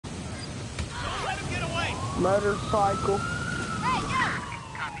Motorcycle. Hey, you!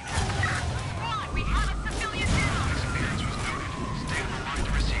 Copy. Come on, we have a civilian down! Disappearance was noted. Stay on the line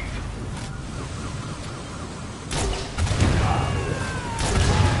to receive.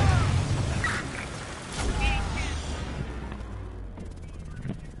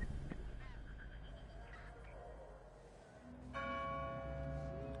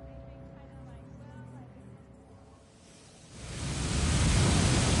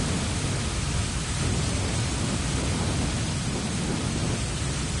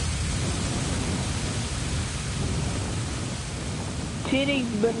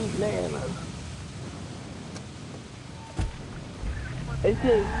 Titties bananas. It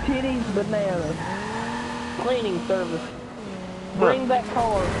says Titties Bananas. Cleaning service. Bring that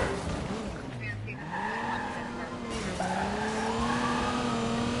car.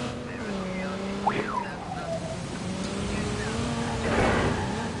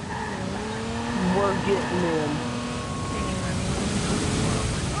 We're getting in.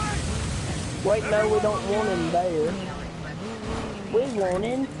 Wait, no, we don't want him there. We want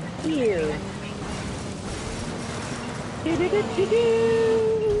him here.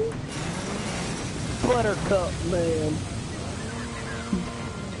 Do-do-do-do-do. Buttercup man.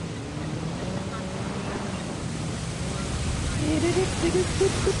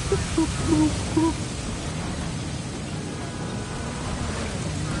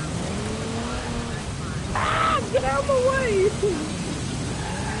 Ah, get out of the way!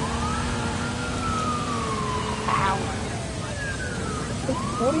 Ow.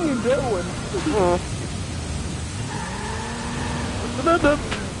 What are you doing?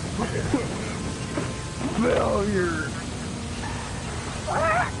 Failure.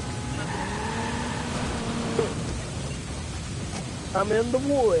 Ah. I'm in the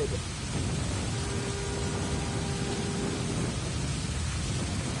wood.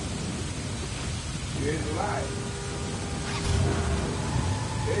 You're in the light.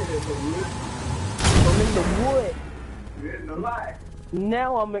 You're in the wood. I'm in the wood. You're in the light.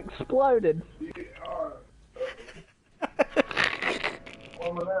 Now I'm exploded. You are.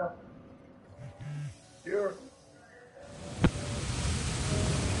 Warming up. Here.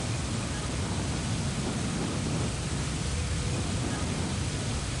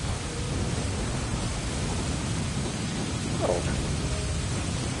 Oh.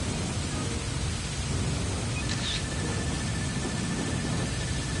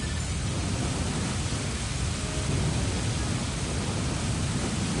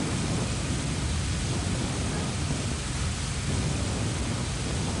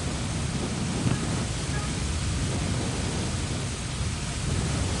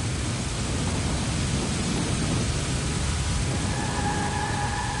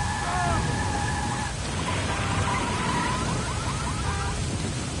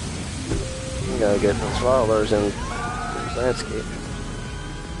 Gotta get some swallowers in landscape.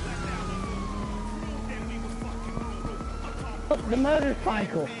 Look, the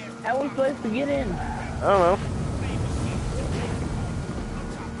motorcycle. How are we supposed to get in? I don't know.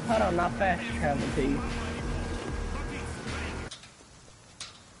 Hold on, not fast travel to you.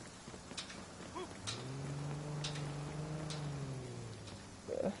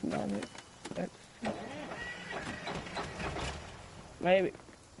 That's not it. That's... Maybe.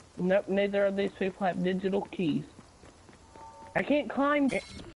 Nope, neither of these people have digital keys. I can't climb it.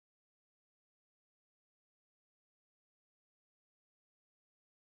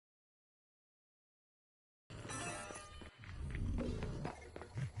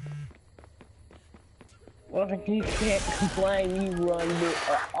 Well, you can't complain, you run to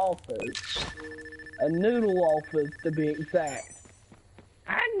an office. A noodle office, to be exact.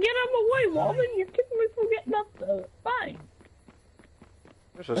 I can get out of the way, woman. You're keeping me from getting up the thing.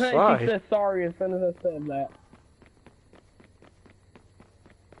 There's a She slide. said sorry as soon as I said that.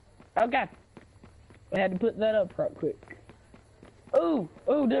 Oh god. I had to put that up right quick. Ooh,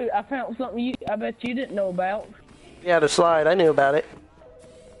 dude, I found something I bet you didn't know about. Yeah, the slide. I knew about it.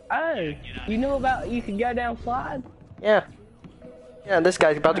 Oh, you knew about you could go down slides? Yeah. Yeah, and this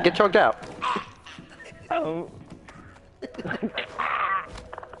guy's about to get choked out. Oh.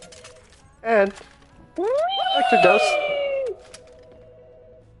 And extra dose.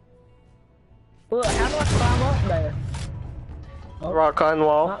 Look, how do I climb up there? Oh, Rock climbing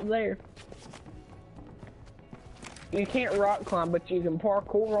wall. not there. You can't rock climb, but you can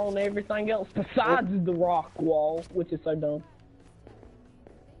parkour on everything else besides the rock wall, which is so dumb.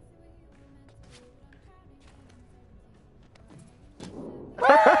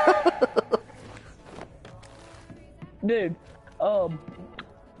 Dude, go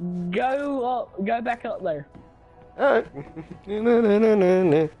back up there. Alright.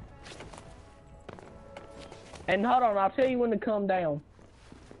 And hold on, I'll tell you when to come down.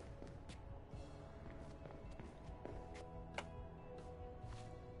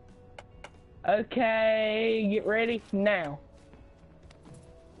 Okay, get ready now.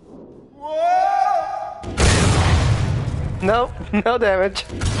 Nope, no damage.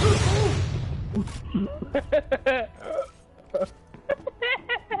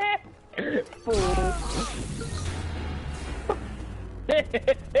 Fool.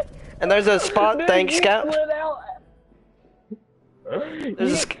 And there's a spot, Dude, thanks, you Scout. slid out. You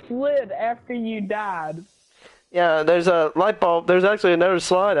a slid after you died. Yeah, there's a light bulb. There's actually another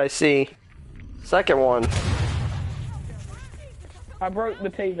slide I see. Second one. I broke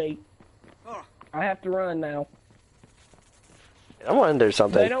the TV. I have to run now. I want to do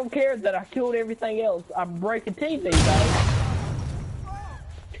something. They don't care that I killed everything else. I break a TV, though.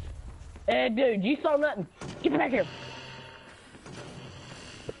 Hey, dude, you saw nothing. Get back here.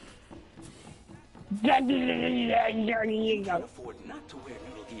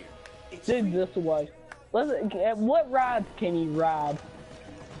 Dude, this way. What rides can you ride?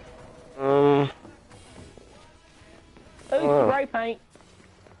 Ooh, spray paint.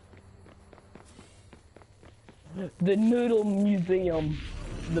 The Noodle Museum.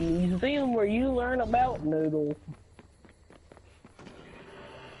 The museum where you learn about noodles.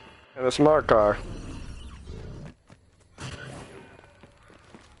 And a smart car.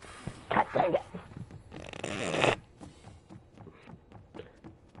 God dang it.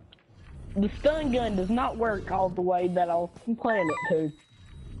 The stun gun does not work all the way that I was planning it to.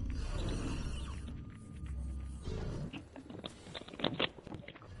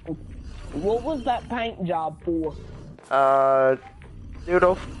 What was that paint job for?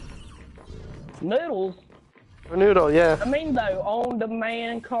 Noodle. Noodles? Noodle, yeah. I mean, though,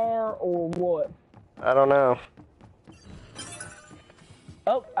 on-demand car or what? I don't know.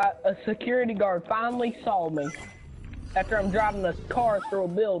 Oh, a security guard finally saw me after I'm driving the car through a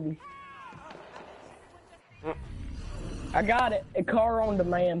building. I got it. A car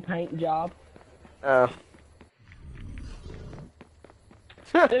on-demand paint job. Oh.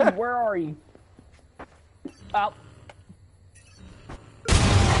 Dude, where are you? Oh.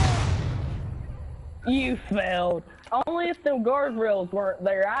 You failed. Only if them guardrails weren't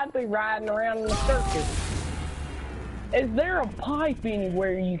there, I'd be riding around in a circus. Is there a pipe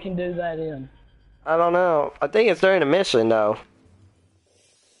anywhere you can do that in? I don't know. I think it's during a mission, though.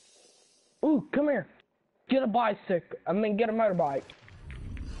 Ooh, come here. Get a bicycle. I mean, get a motorbike.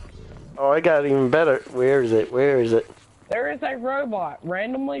 Oh, I got it even better. Where is it? Where is it? There is a robot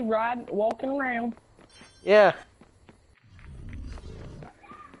randomly walking around. Yeah.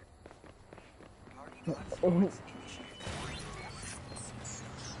 The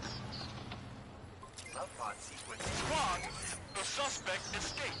suspect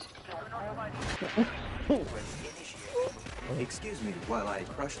escaped. Excuse me while I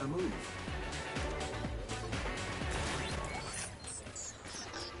crush the move.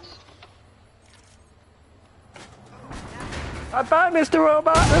 Bye, Mr.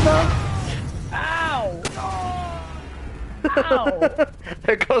 Robot. Ow! Ow!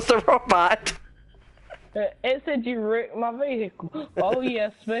 There goes the robot. It said you wrecked my vehicle. Oh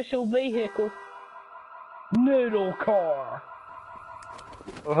yeah, special vehicle. Noodle car.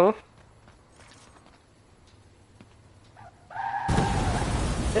 Uh-huh.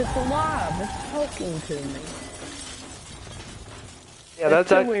 It's alive. It's talking to me. Yeah, that's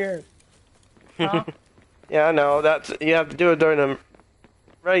too weird. Huh? Yeah, I know. That's you have to do it during the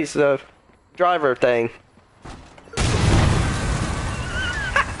race, the driver thing.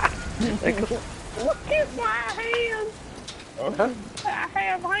 Look at my hands. Huh? I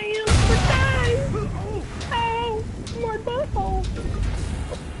have hands for days. Oh, my butthole.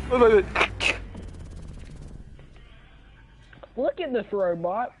 Look at this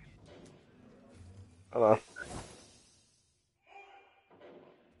robot. Hold on.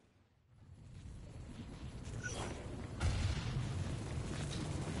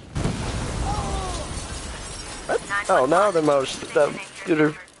 Oh, now the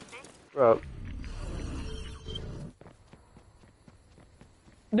scooter rope.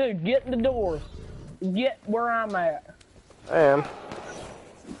 Dude, get the doors. Get where I'm at. I am.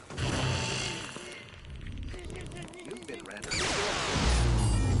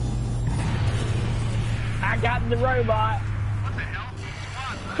 I got the robot. What the hell?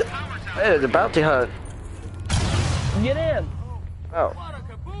 Squad, the power's out. Hey, the bounty hunt. Get in. Oh. What a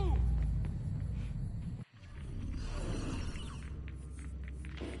kaboom!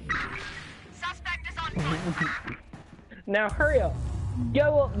 Suspect is on foot. Now hurry up.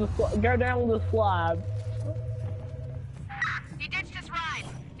 Go down the slide. He ditched his ride.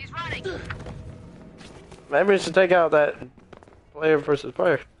 He's running. Maybe we should take out that player versus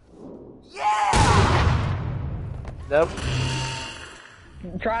player. Yeah! Nope.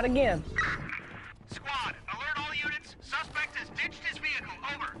 Try it again. Squad, alert all units. Suspect has ditched his vehicle.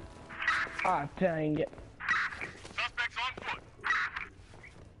 Over. Ah, dang it. Suspect's on foot.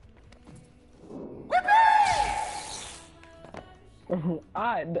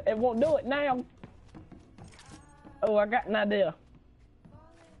 Alright, it won't do it now. Oh, I got an idea.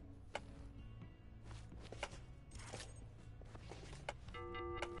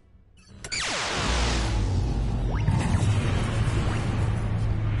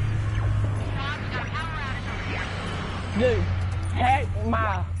 Dude, hack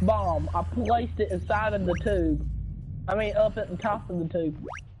my bomb. I placed it inside of the tube. I mean, up at the top of the tube.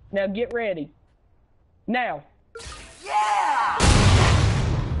 Now get ready. Now. Yeah!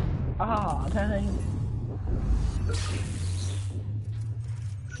 Ah, dang.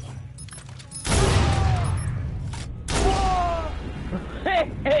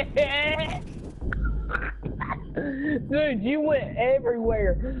 Dude, you went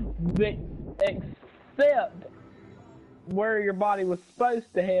everywhere, but except where your body was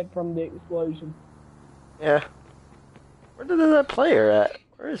supposed to head from the explosion. Yeah. Where did that player at?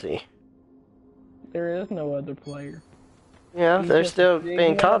 Where is he? There is no other player. Yeah, He's they're just still digging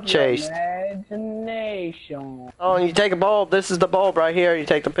being up cop your chased. Imagination. Oh, and you take a bulb. This is the bulb right here you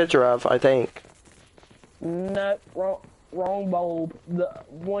take the picture of, I think. No, wrong bulb. The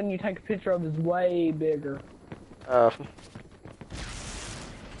one you take a picture of is way bigger. Still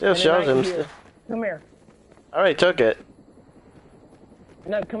And it shows ain't him. here. Come here. I already took it.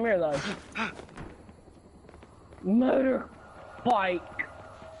 No, come here though. Motor bike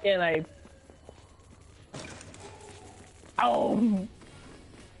in a. Oh.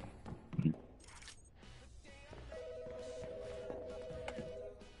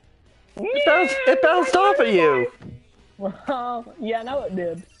 It bounced off of you. Yeah, I know it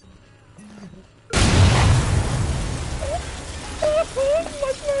did. My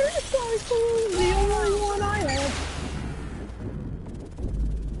motorcycle is the only one I have.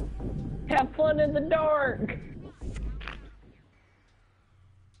 Have fun in the dark.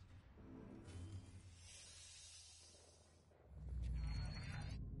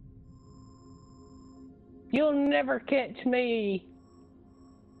 You'll never catch me.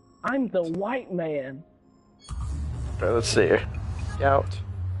 I'm the white man. Okay, let's see here. Scout.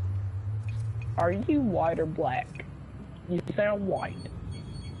 Are you white or black? You sound white.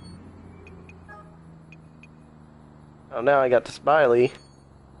 Oh, now I got the smiley.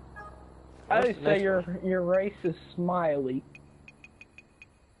 Oh, What's the so next your race is smiley.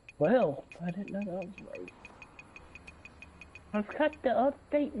 Well, I didn't know that was race. I've got to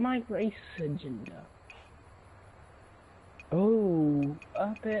update my race agenda. Oh,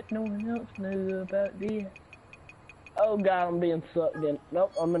 I bet no one else knew about this. Oh god, I'm being sucked in.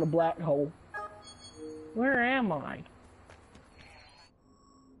 Nope, I'm in a black hole. Where am I?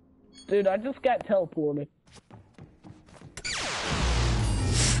 Dude, I just got teleported.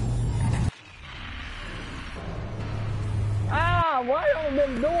 Ah, why are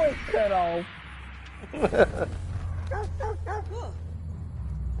them doors cut off?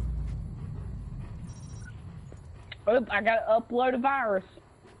 Oop, I gotta upload a virus.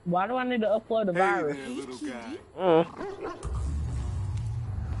 Why do I need to upload a virus? Hey there, little guy.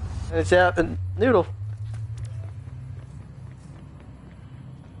 It's out the noodle.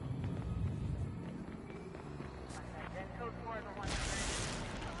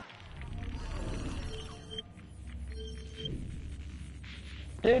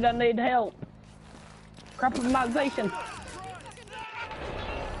 Dude, I need help. Compromisation.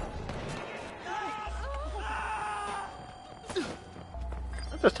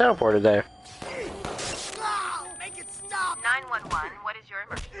 I just teleported there. Make it stop! 911, what is your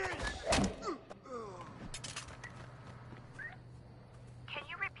emergency? Can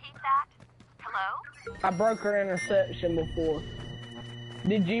you repeat that? Hello? I broke her interception before.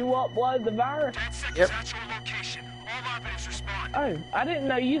 Did you upload the virus? 10 seconds Yep. at your location. All operatives respond. Oh, I didn't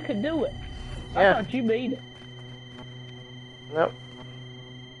know you could do it. I Yeah. thought you beat it. Nope.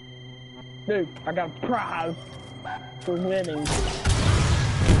 Dude, I got a prize for winning.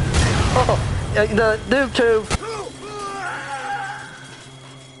 Oh, yeah, the noob tube.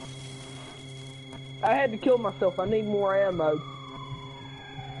 I had to kill myself. I need more ammo.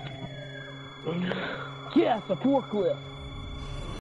 Yes, a forklift.